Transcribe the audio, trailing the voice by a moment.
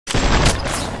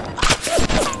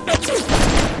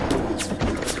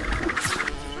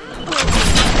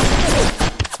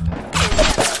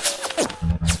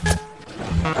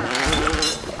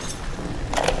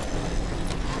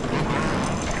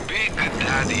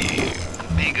dirty,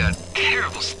 mega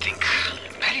terrible stink.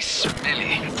 Very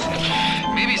smelly.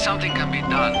 Maybe something can be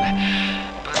done,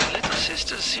 but the little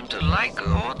sisters seem to like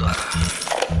the order.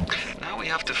 Now we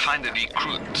have to find the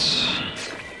recruits.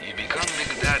 You become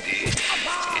Big Daddy,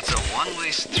 it's a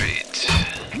one-way street.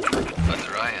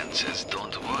 But Ryan says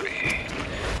don't worry.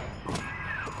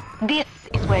 This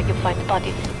is where you find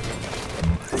bodies.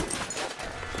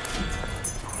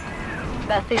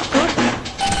 That is good.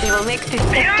 We will make this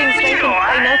testing station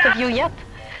fine out of you yet.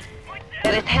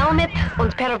 There is helmet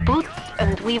and pair of boots,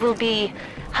 and we will be,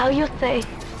 how you say,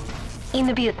 in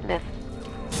the business.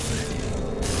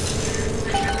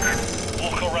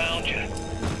 Look around you.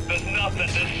 There's nothing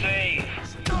to save.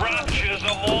 Rapture's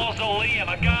a mausoleum,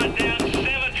 a goddamn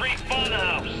cemetery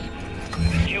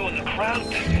funhouse. You and the crowd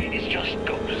is just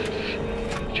ghosts.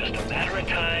 Just a matter of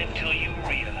time till you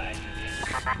realize it.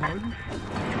 Pardon?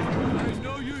 I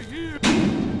know you're here.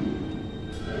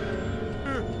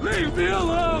 Leave me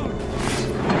alone!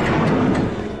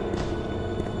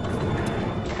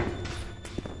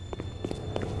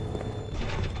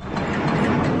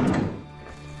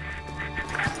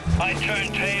 I'd turn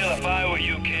tail if I were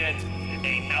you, kid.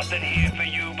 Ain't nothing here for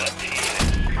you but tears.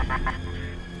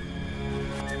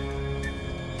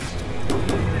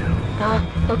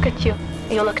 Ah, look at you.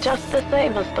 You look just the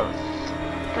same as those.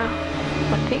 Now,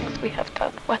 what things we have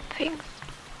done. What things?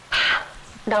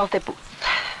 Now the boots.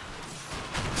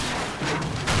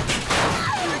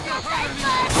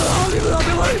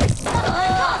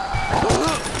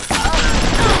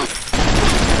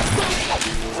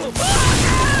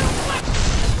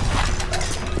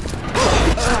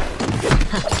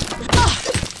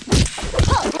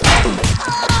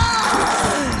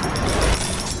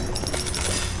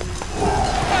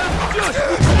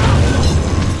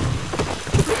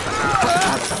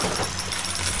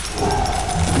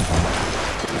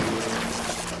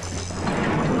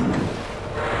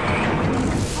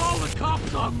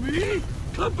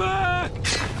 Come back!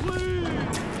 Please!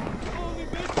 Only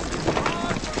make me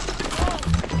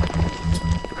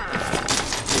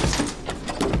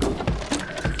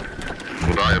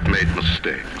Would I have made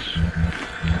mistakes?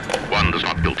 One does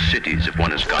not build cities if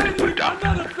one is guided by doubt.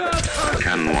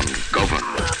 Can one govern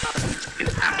in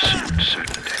absolute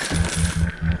certainty?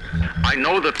 I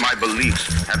know that my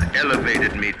beliefs have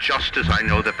elevated me just as I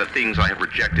know that the things I have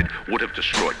rejected would have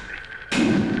destroyed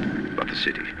me. But the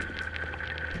city,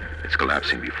 it's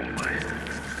collapsing before my eyes.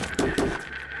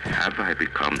 Have I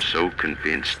become so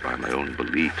convinced by my own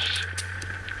beliefs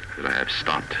that I have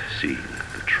stopped seeing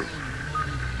the truth?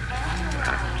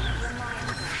 Perhaps.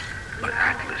 But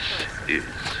Atlas is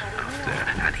out there,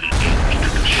 and he aims to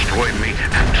destroy me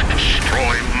and to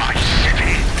destroy my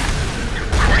city. To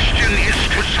question is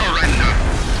to surrender.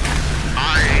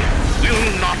 I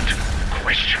will not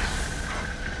question.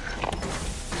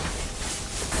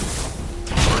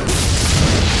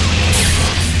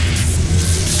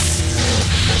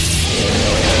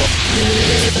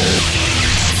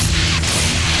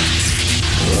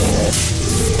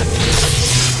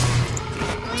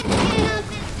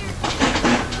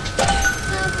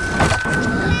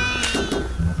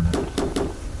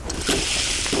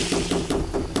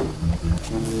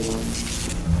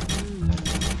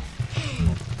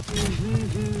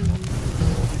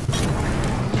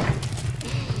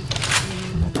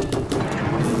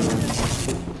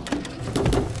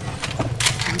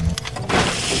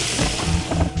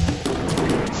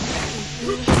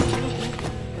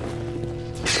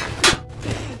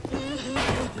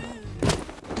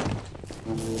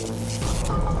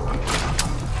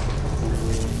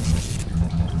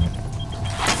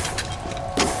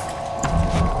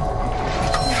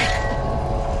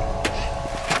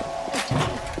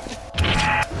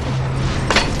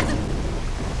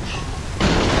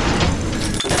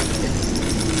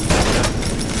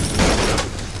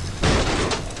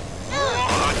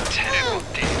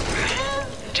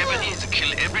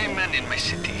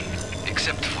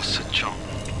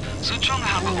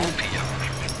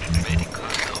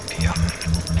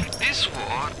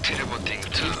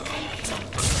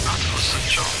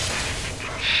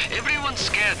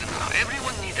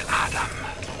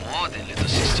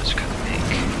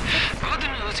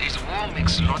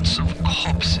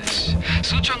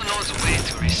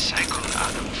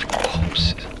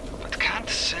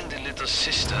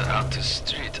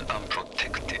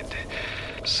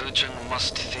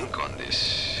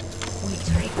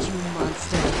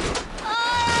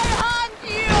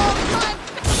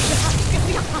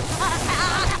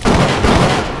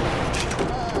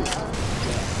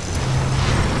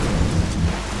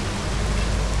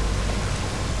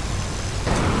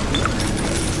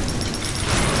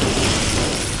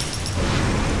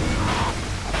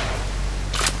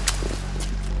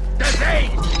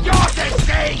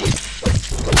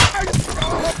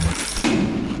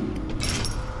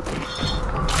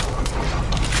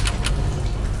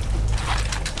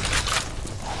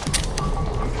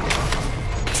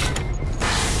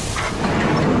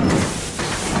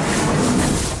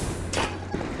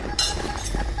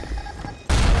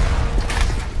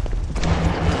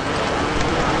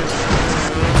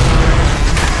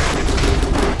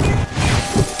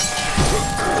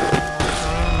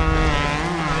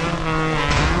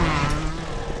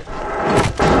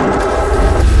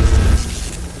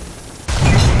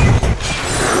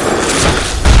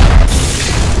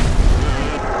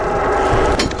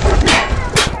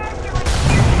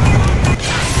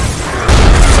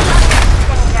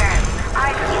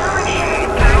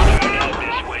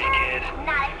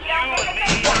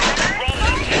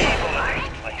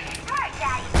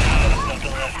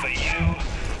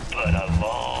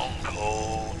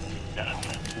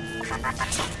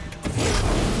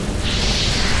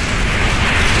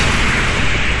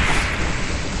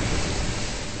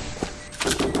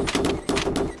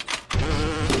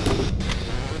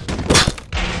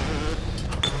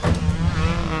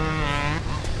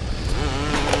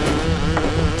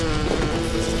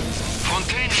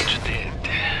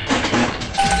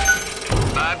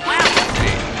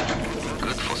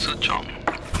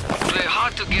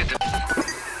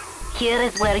 Here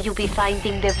is where you'll be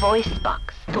finding the voice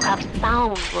box to have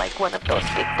sound like one of those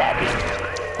Big Daddy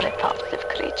repulsive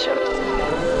creatures.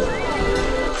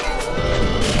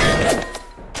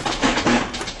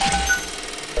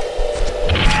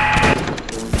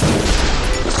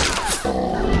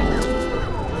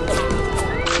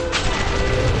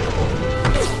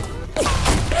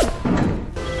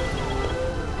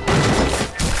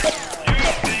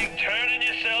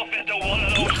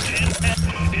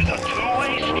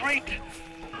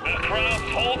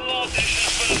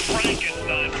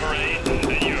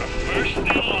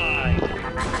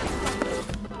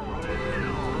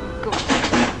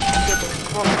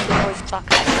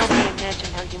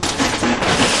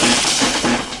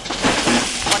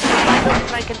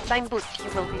 Frankenstein boots, you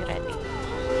will be ready.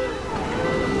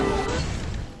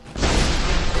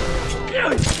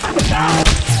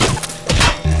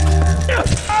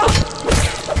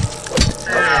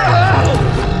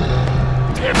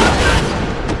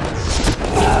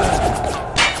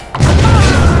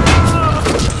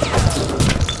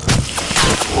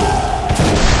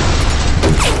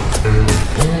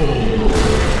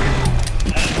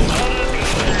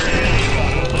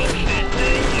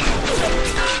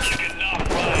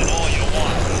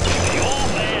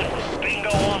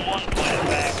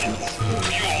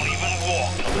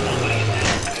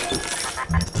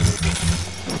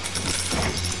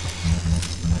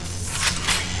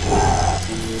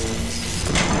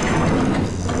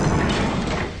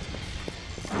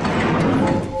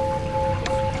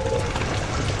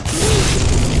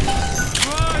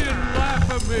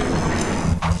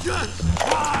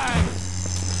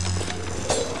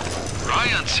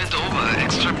 Ryan sent over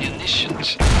extra munitions.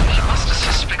 He must have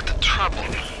suspected trouble.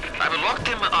 I will lock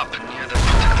them up near the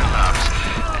protector labs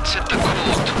and set the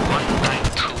code to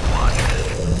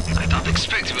 1921. I don't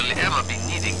expect we'll ever be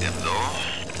needing them though.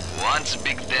 Once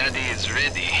Big Daddy is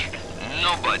ready,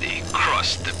 nobody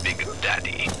cross the Big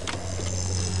Daddy.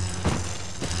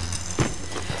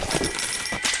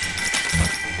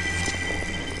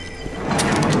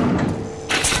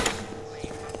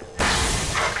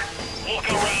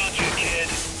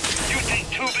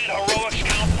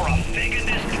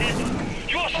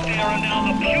 Staring down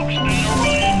the puke stain of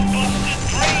Ryan's busted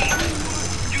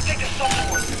dreams. You think there's something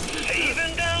worth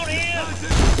saving down here?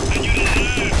 And you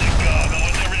deserve to gargle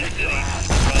with the rest of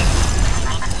these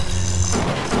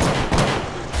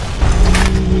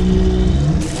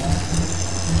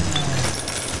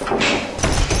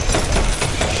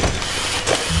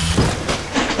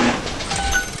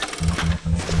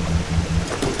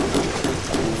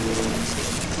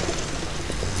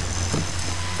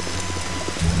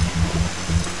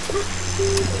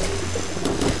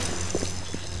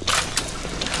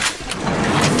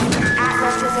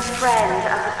Atlas is a friend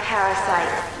of the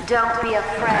parasite. Don't be a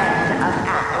friend of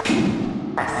Atlas.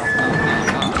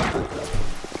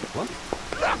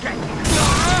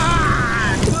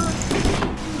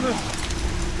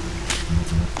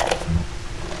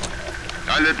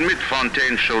 I'll admit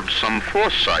Fontaine showed some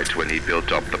foresight when he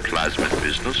built up the plasmid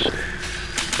business,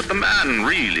 but the man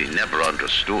really never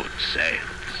understood sales.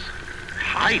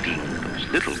 Hiding those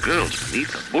little girls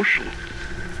beneath a bushel.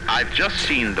 I've just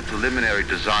seen the preliminary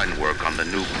design work on the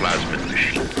new plasmid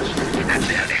machines, and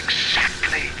they're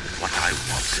exactly what I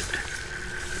wanted.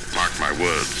 Mark my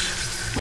words.